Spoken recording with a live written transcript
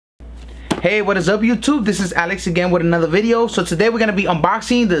Hey, what is up YouTube? This is Alex again with another video. So today we're gonna be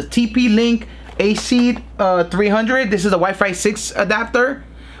unboxing the TP-Link Ax3000. This is a Wi-Fi 6 adapter.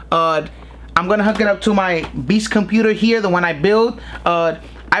 I'm gonna hook it up to my beast computer here, the one I built.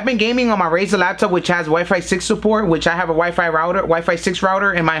 I've been gaming on my Razer laptop, which has Wi-Fi 6 support, which I have a Wi-Fi 6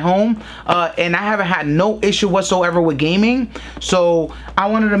 router in my home, and I haven't had no issue whatsoever with gaming. So I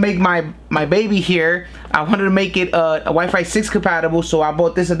wanted to make my baby here, I wanted to make it a Wi-Fi 6 compatible, so I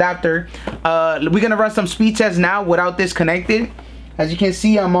bought this adapter. We're gonna run some speed tests now without this connected. As you can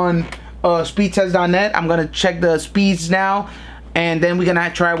see, I'm on speedtest.net. I'm gonna check the speeds now, and then we're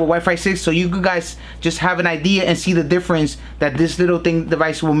gonna try it with Wi-Fi 6 so you guys just have an idea and see the difference that this little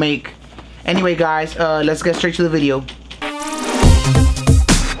device will make. Anyway guys, let's get straight to the video.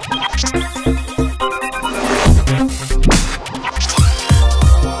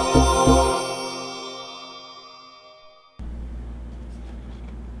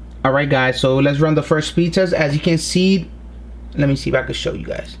 Alright guys, so let's run the first speed test. As you can see, let me see if I can show you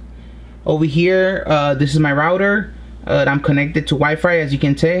guys. Over here, this is my router. I'm connected to Wi-Fi, as you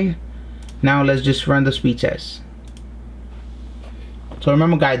can tell. Now let's just run the speed test. So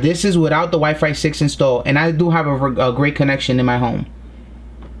remember guys, this is without the Wi-Fi 6 installed, and I do have a great connection in my home.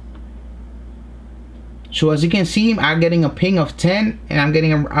 So as you can see, I'm getting a ping of 10, and I'm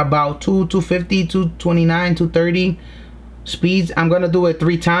getting about 250, 229, 230 speeds. I'm gonna do it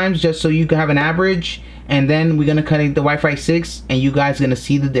 3 times just so you can have an average, and then we're gonna connect the Wi-Fi 6 and you guys gonna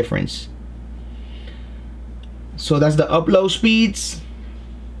see the difference. So that's the upload speeds.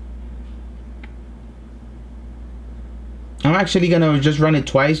 I'm actually gonna just run it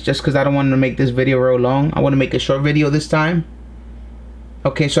twice just because I don't want to make this video real long. I want to make a short video this time.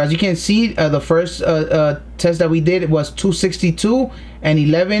 Okay, so as you can see, the first test that we did was 262 and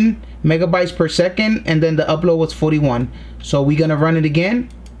 11 megabytes per second, and then the upload was 41. So we're gonna run it again.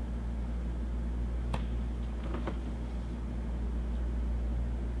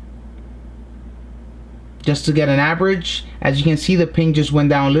 Just to get an average. As you can see, the ping just went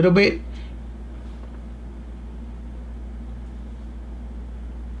down a little bit,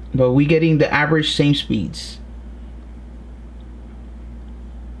 but we're getting the average same speeds.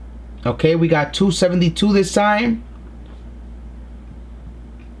 Okay, we got 272 this time.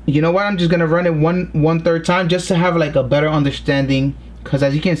 You know what, I'm just gonna run it one third time just to have like a better understanding, because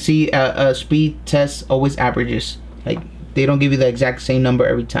as you can see, a speed test always averages. Like, they don't give you the exact same number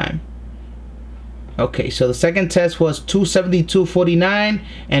every time. Okay, so the second test was 272.49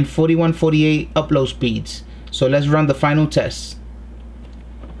 and 41.48 upload speeds. So let's run the final test.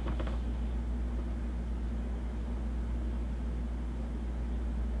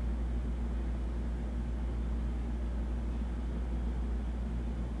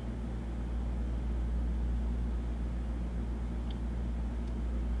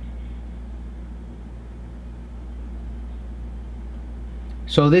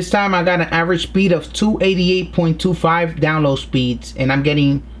 So this time I got an average speed of 288.25 download speeds, and I'm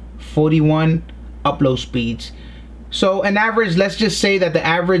getting 41 upload speeds. So an average, let's just say that the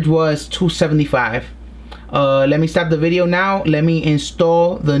average was 275. Let me stop the video now. Let me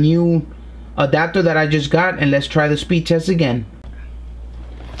install the new adapter that I just got, and let's try the speed test again.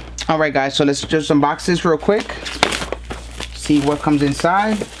 Alright guys, so let's just unbox this real quick. See what comes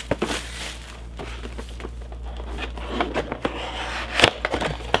inside.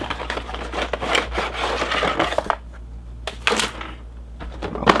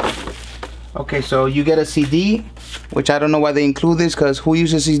 Okay, so you get a CD, which I don't know why they include this, because who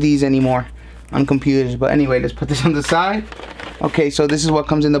uses CDs anymore on computers? But anyway, let's put this on the side. Okay, so this is what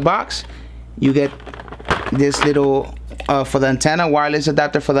comes in the box. You get this little for the antenna, wireless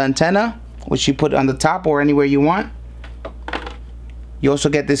adapter for the antenna, which you put on the top or anywhere you want. You also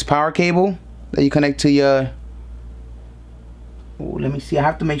get this power cable that you connect to your, oh, let me see, I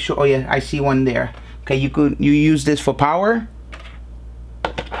have to make sure. Oh yeah, I see one there. Okay, you use this for power.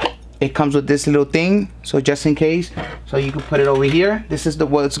 It comes with this little thing, so just in case, so you can put it over here. This is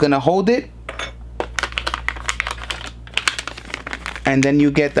what's gonna hold it, and then you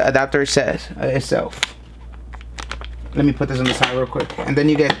get the adapter itself. Let me put this on the side real quick, and then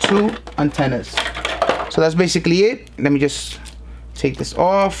you get 2 antennas. So that's basically it. Let me just take this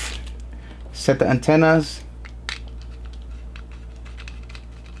off, set the antennas.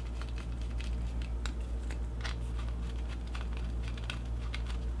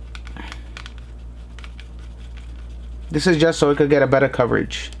 This is just so it could get a better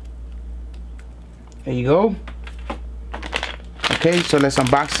coverage. There you go. Okay, so let's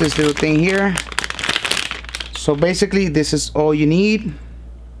unbox this little thing here. So basically, this is all you need,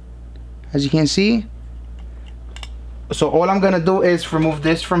 as you can see. So all I'm gonna do is remove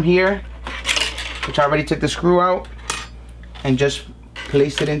this from here, which I already took the screw out and just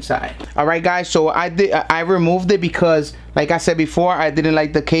placed it inside. All right, guys, so I removed it because, like I said before, I didn't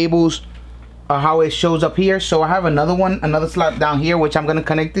like the cables how it shows up here. So I have another slot down here which I'm gonna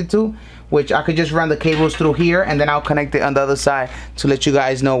connect it to, which I could just run the cables through here, and then I'll connect it on the other side to let you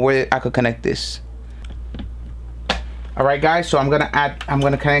guys know where I could connect this. All right, guys, so I'm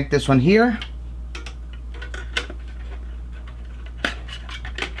gonna connect this one here.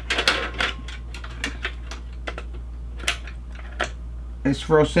 It's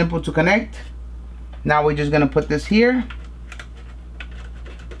real simple to connect. Now we're just gonna put this here,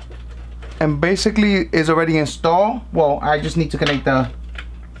 and basically it's already installed. Well, I just need to connect the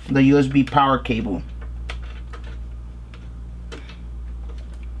USB power cable.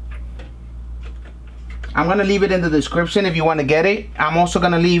 I'm gonna leave it in the description if you want to get it. I'm also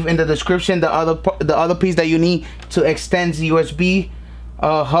gonna leave in the description the other piece that you need to extend the USB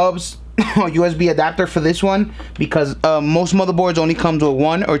hubs or USB adapter for this one, because most motherboards only comes with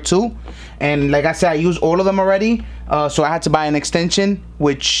 1 or 2, and like I said, I use all of them already, so I had to buy an extension,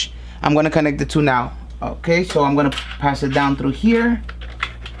 which I'm gonna connect the two now. Okay, so I'm gonna pass it down through here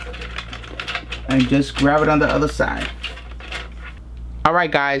and just grab it on the other side. All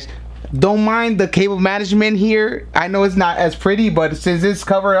right, guys, don't mind the cable management here. I know it's not as pretty, but since it's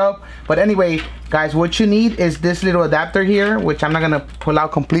covered up. But anyway, guys, what you need is this little adapter here, which I'm not gonna pull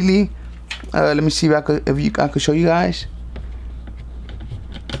out completely. Let me see if I could show you guys.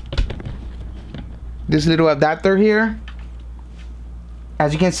 This little adapter here.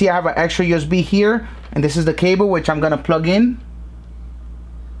 As you can see, I have an extra USB here, and this is the cable which I'm gonna plug in.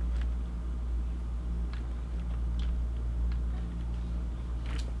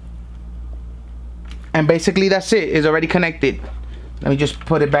 And basically that's it. It's already connected. Let me just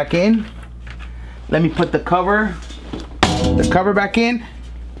put it back in. Let me put the cover back in.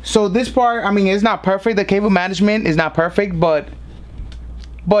 So this part, I mean, it's not perfect. The cable management is not perfect, but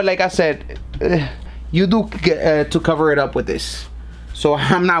like I said, you do get to cover it up with this. So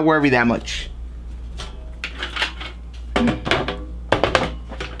I'm not worried that much.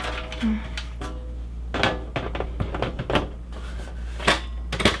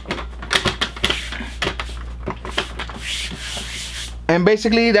 And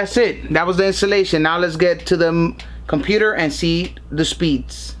basically that's it. That was the installation. Now let's get to the computer and see the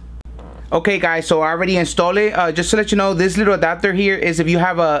speeds. Okay, guys, so I already installed it. Just to let you know, this little adapter here is if you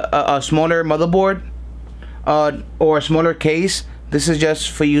have a smaller motherboard or a smaller case. This is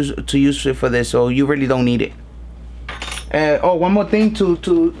just for you to use it for this, so you really don't need it. Oh, one more thing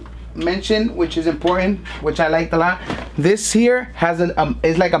to mention, which is important, which I liked a lot. This here has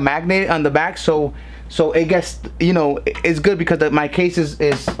is like a magnet on the back, so it gets, you know, it's good because my case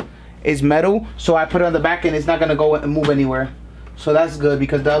is metal, so I put it on the back and it's not gonna go and move anywhere. So that's good,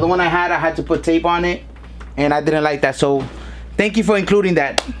 because the other one I had to put tape on it, and I didn't like that. So thank you for including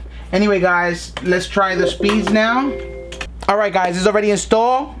that. Anyway, guys, let's try the speeds now. All right, guys, it's already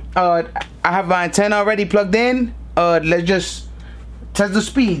installed. I have my antenna already plugged in. Let's just test the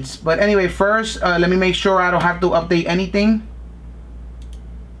speeds. But anyway, first, let me make sure I don't have to update anything.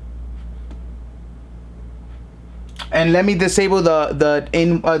 And let me disable the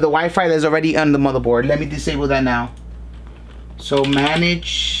Wi-Fi that's already on the motherboard. Let me disable that now. So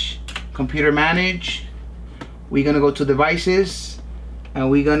manage, computer manage. We're gonna go to devices, and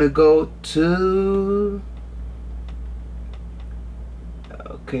we're gonna go to,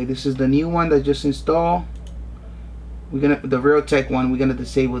 okay, this is the new one that just installed. The Realtek one, we're gonna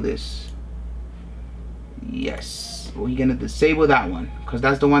disable this. Yes, we're gonna disable that one, because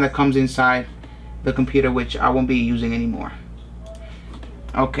that's the one that comes inside the computer, which I won't be using anymore.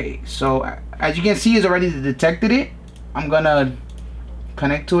 Okay, so as you can see, it's already detected it. I'm gonna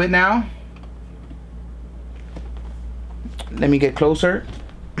connect to it now. Let me get closer.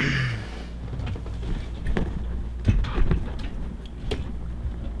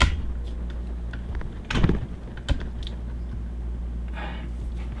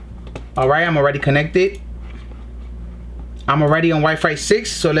 All right, I'm already connected. I'm already on Wi-Fi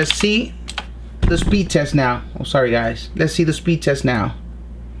 6, so let's see the speed test now. Oh, sorry guys. Let's see the speed test now.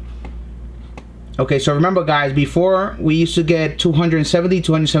 Okay, so remember guys, before we used to get 270,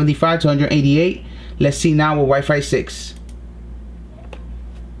 275, 288. Let's see now with Wi-Fi 6.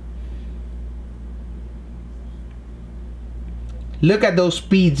 Look at those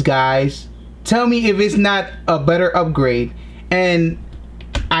speeds, guys. Tell me if it's not a better upgrade. And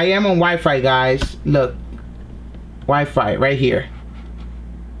I am on Wi-Fi, guys. Look, Wi-Fi right here.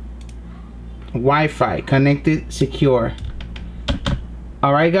 Wi-Fi connected, secure.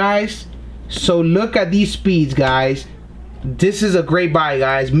 All right, guys. So look at these speeds, guys. this is a great buy,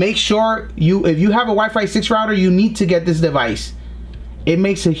 guys. Make sure if you have a Wi-Fi 6 router, you need to get this device. It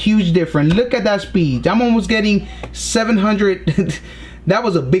makes a huge difference. Look at that speed. I'm almost getting 700. That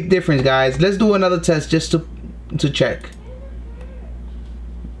was a big difference, guys. Let's do another test just to check.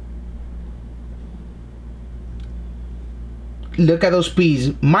 Look at those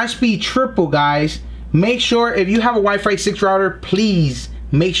speeds. My speed triple, guys. Make sure if you have a Wi-Fi 6 router, please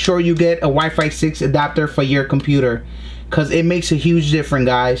make sure you get a Wi-Fi 6 adapter for your computer, because it makes a huge difference,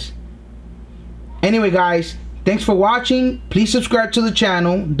 guys. Anyway, guys, thanks for watching. Please subscribe to the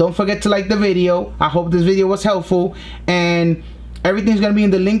channel. Don't forget to like the video. I hope this video was helpful, and everything's gonna be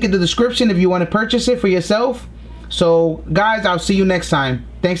in the link in the description if you want to purchase it for yourself. So guys, I'll see you next time.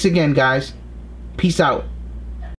 Thanks again, guys. Peace out.